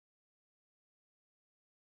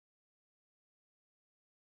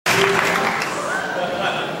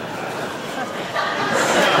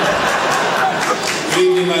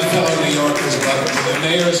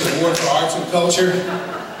and culture,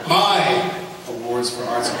 my awards for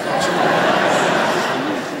arts and culture.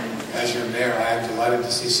 As your mayor, I am delighted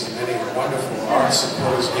to see so many wonderful art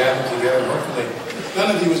supporters gathered together. Hopefully,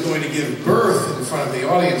 none of you is going to give birth in front of the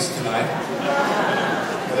audience tonight.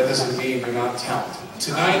 But that doesn't mean you're not talented.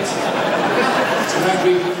 Tonight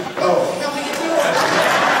we... Oh, how are you doing?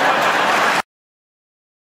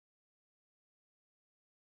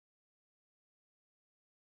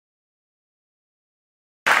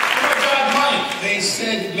 They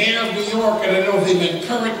said Mayor of New York, and I don't know if they meant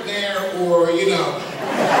current mayor or, you know.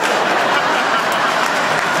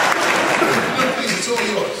 No, please, it's all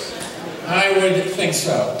yours. I would think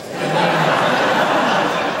so.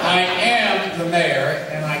 I am the mayor,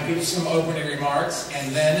 and I give some opening remarks,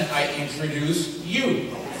 and then I introduce you.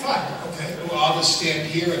 Fine, okay. Well, I'll just stand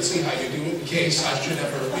here and see how you do it in case I should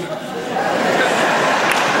ever, you know.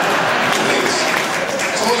 Please,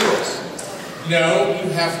 it's all yours. No,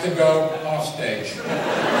 you have to go off stage.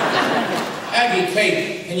 Aggie,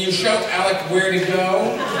 Kate, can you show Alec where to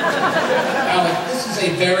go? Alec, this is a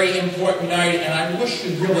very important night, and I wish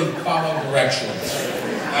you'd really follow directions.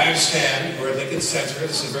 I understand. We're at Lincoln Center.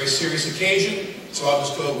 This is a very serious occasion, so I'll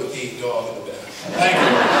just go with the dog in the back. Thank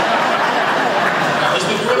you. Now, is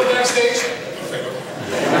the gorilla backstage? Okay.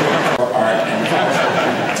 For art and culture.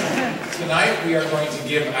 Tonight we are going to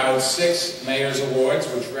give out 6 Mayor's Awards,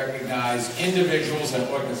 which recognize individuals and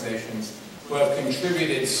organizations who have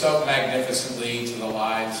contributed so magnificently to the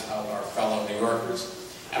lives of our fellow New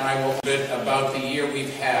Yorkers. And I will bit about the year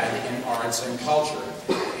we've had in arts and culture,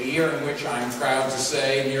 a year in which I'm proud to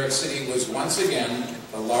say New York City was once again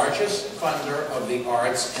the largest funder of the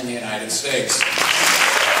arts in the United States.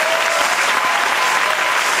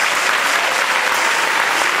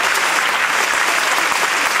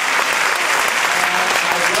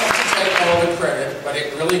 All the credit, but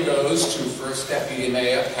it really goes to First Deputy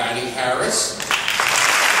Mayor Patty Harris,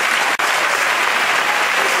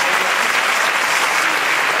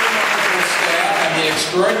 staff, and the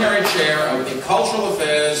extraordinary chair of the Cultural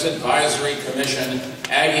Affairs Advisory Commission,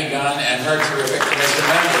 Aggie Gunn, and her terrific commission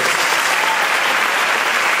members.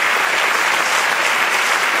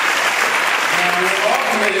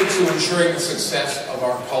 To ensuring the success of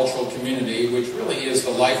our cultural community, which really is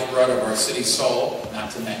the lifeblood of our city soul,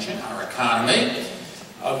 not to mention our economy.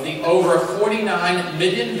 Of the over 49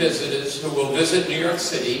 million visitors who will visit New York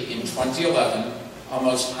City in 2011,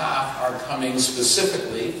 almost half are coming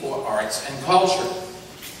specifically for arts and culture.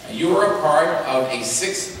 You are a part of a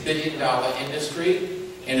 $6 billion industry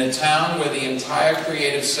in a town where the entire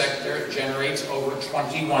creative sector generates over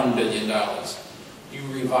 $21 billion. You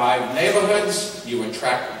revive neighborhoods, you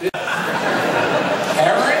attract business.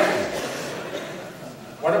 Karen?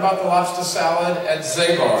 What about the lobster salad at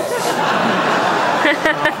Zabar's?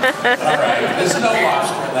 All right, there's no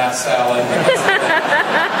lobster in that salad.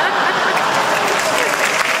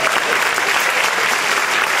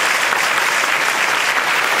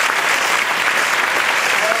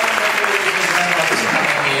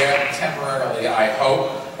 Temporarily, I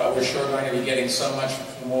hope, but we're sure going to be getting so much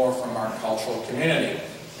more from our cultural community,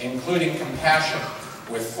 including compassion,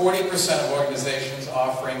 with 40% of organizations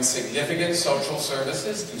offering significant social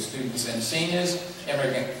services to students and seniors,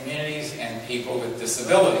 immigrant communities, and people with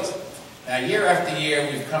disabilities. Now, year after year,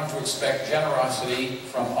 we've come to expect generosity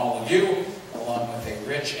from all of you, along with a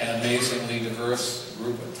rich and amazingly diverse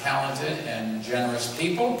group of talented and generous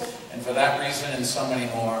people. And for that reason and so many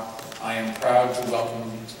more, I am proud to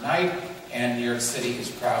welcome you tonight, and New York City is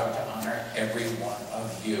proud to honor every one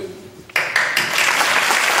of you.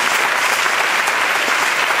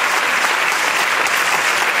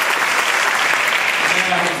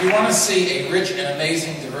 Now, if you want to see a rich and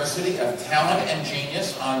amazing diversity of talent and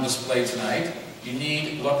genius on display tonight, you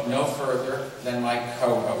need look no further than my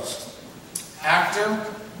co-host. Actor,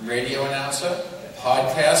 radio announcer,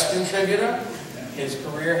 podcast contributor. His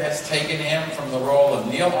career has taken him from the role of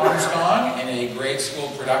Neil Armstrong in a grade school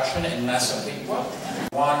production in Massapequa,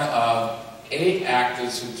 one of 8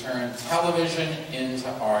 actors who turned television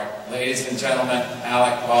into art. Ladies and gentlemen,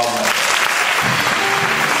 Alec Baldwin.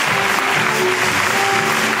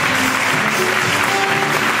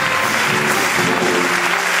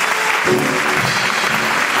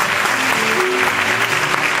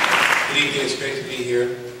 Good evening, it's great to be here.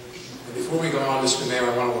 And before we go on, Mr. Mayor,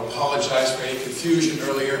 I want to apologize for any confusion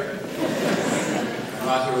earlier. I'm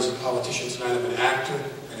not here as a politician tonight. I'm an actor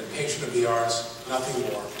and a patron of the arts, nothing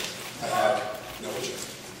more. I have no agenda.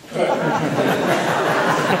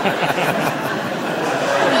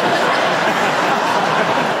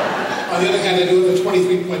 On the other hand, I do have a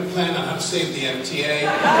 23-point plan on how to save the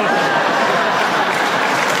MTA.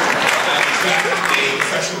 I attracted a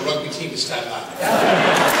professional rugby team to Staten Island.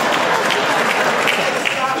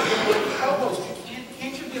 Stop with elbows.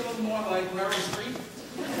 Can't you be a little more like Meryl Streep?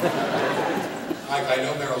 Mike, I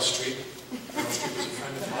know Meryl Streep. Meryl Streep is a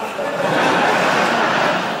friend of mine.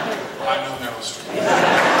 I know Meryl Streep.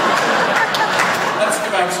 Let's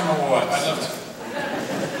give out some awards. I love to.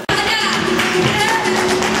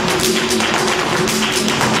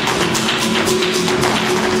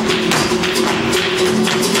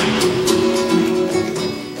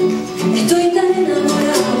 Estoy tan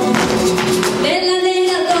enamorado de la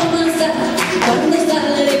negra Tomasa cuando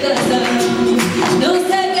sale de casa. No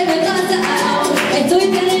sé qué me pasa, estoy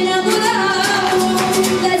tan enamorado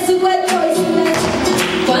de su cuerpo y su leche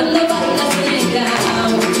cuando baila su negra.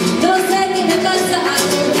 No sé qué me pasa.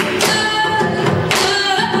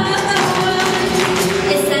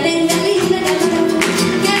 Esa negra linda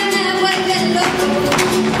que me vuelve loco.